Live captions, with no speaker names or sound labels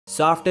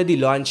So after the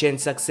launch and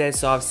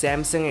success of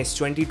Samsung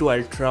S22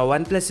 Ultra,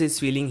 OnePlus is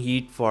feeling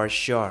heat for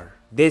sure.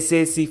 This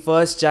is the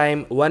first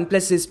time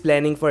OnePlus is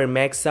planning for a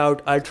max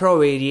out Ultra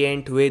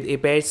variant with a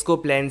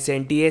periscope lens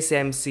and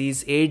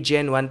TSMC's 8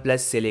 Gen 1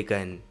 Plus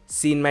silicon.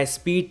 See, in my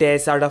speed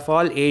test, out of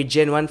all 8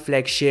 Gen 1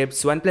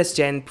 flagships, OnePlus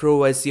 10 Pro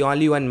was the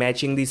only one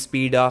matching the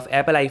speed of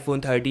Apple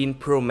iPhone 13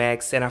 Pro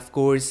Max, and of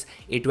course,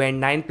 it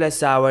went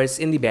 9+ hours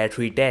in the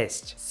battery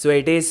test. So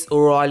it is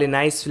overall a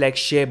nice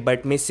flagship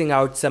but missing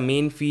out some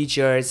main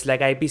features like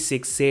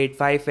IP68,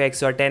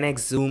 5x or 10x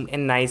zoom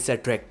and nice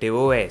attractive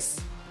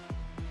OS.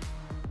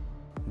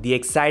 The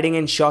exciting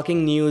and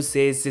shocking news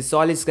is this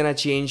all is gonna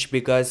change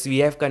because we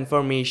have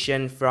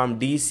confirmation from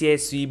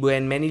DCS, Weibo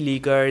and many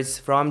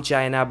leakers from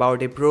China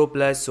about a Pro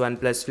Plus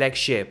OnePlus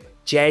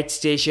flagship. Chat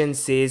Station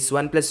says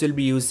OnePlus will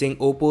be using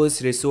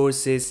Oppo's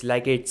resources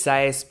like its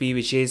ISP,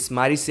 which is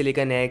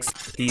Mari-Silicon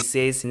X. He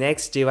says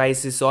next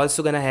device is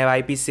also gonna have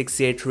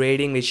IP68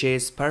 rating, which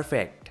is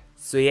perfect.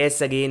 So yes,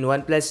 again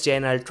OnePlus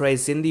 10 Ultra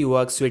is in the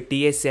works with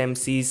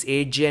TSMC's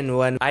 8 Gen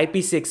 1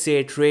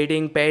 IP68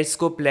 rating,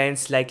 periscope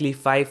lens likely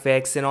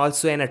 5x and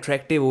also an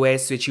attractive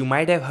OS which you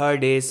might have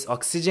heard is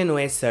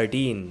OxygenOS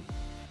 13.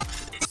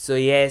 So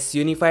yes,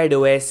 unified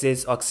OS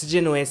is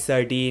OxygenOS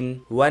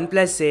 13.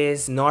 OnePlus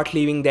is not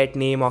leaving that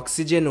name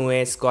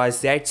OxygenOS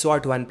cause that's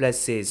what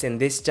OnePlus is, and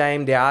this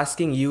time they're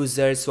asking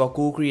users for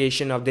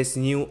co-creation of this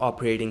new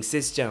operating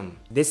system.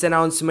 This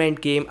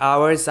announcement came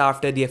hours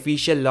after the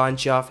official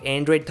launch of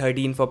Android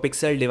 13 for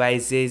Pixel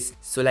devices.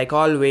 So like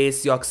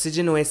always, the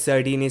OxygenOS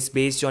 13 is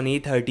based on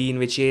A13,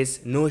 which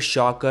is no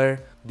shocker.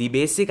 The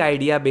basic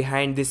idea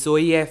behind this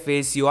OEF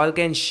is you all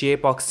can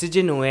shape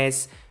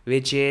OxygenOS,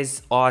 which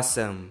is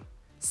awesome.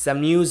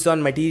 Some news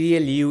on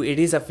Material U, it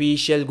is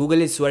official,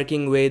 Google is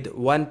working with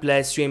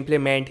OnePlus to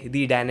implement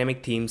the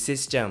dynamic theme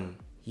system.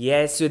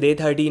 Yes, with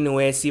A13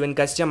 OS, even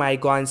custom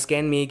icons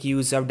can make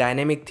use of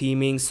dynamic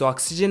theming, so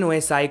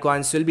OxygenOS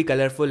icons will be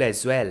colorful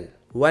as well.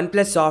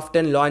 OnePlus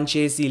often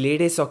launches the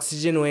latest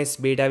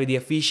OxygenOS beta with the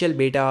official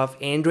beta of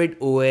Android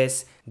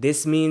OS.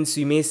 This means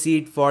we may see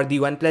it for the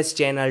OnePlus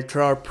 10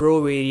 Ultra or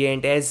Pro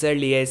variant as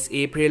early as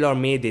April or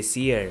May this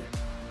year.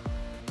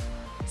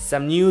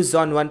 Some news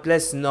on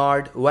OnePlus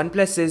Nord.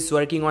 OnePlus is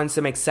working on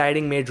some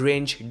exciting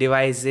mid-range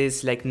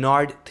devices like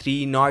Nord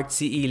 3, Nord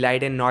CE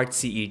Lite and Nord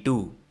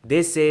CE2.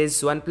 This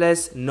is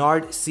OnePlus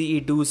Nord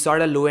CE2,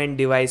 sort of low-end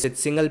device with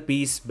single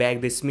piece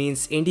back. This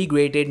means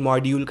integrated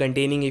module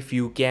containing a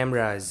few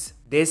cameras.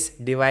 This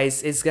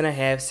device is gonna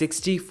have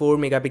 64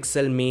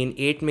 megapixel main,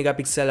 8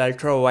 megapixel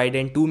ultra wide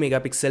and 2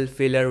 megapixel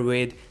filler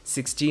with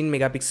 16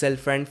 megapixel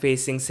front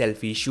facing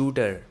selfie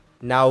shooter.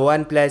 Now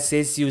OnePlus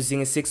is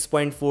using a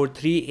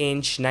 6.43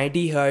 inch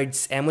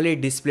 90Hz AMOLED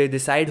display with the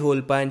side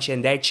hole punch,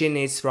 and that chin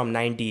is from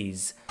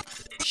 90s.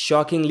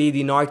 Shockingly,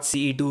 the Nord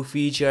CE2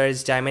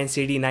 features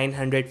Dimensity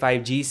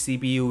 905G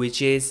CPU,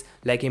 which is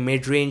like a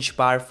mid-range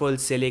powerful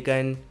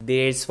silicon.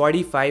 There's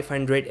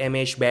 4500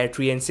 mAh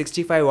battery and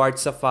 65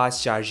 watts of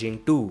fast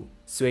charging too.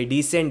 So a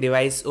decent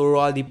device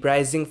overall. The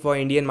pricing for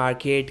Indian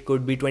market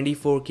could be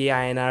 24k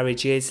INR,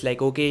 which is like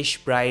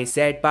okayish price.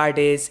 Sad part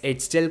is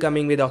it's still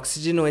coming with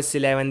OxygenOS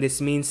 11. This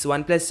means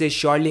OnePlus is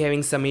surely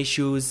having some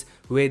issues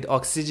with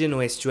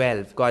OxygenOS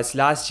 12 cause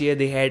last year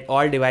they had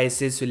all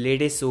devices with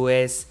latest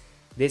OS.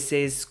 This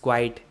is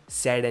quite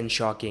sad and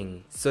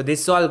shocking. So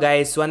this all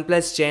guys,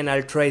 OnePlus 10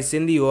 Ultra is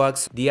in the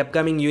works. The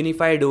upcoming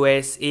unified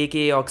OS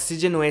aka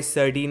OxygenOS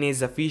 13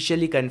 is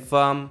officially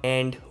confirmed,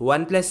 and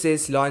OnePlus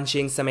is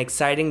launching some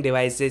exciting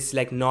devices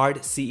like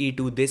Nord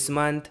CE2 this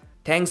month.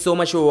 Thanks so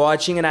much for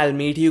watching and I'll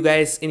meet you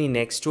guys in the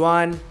next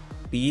one.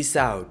 Peace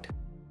out.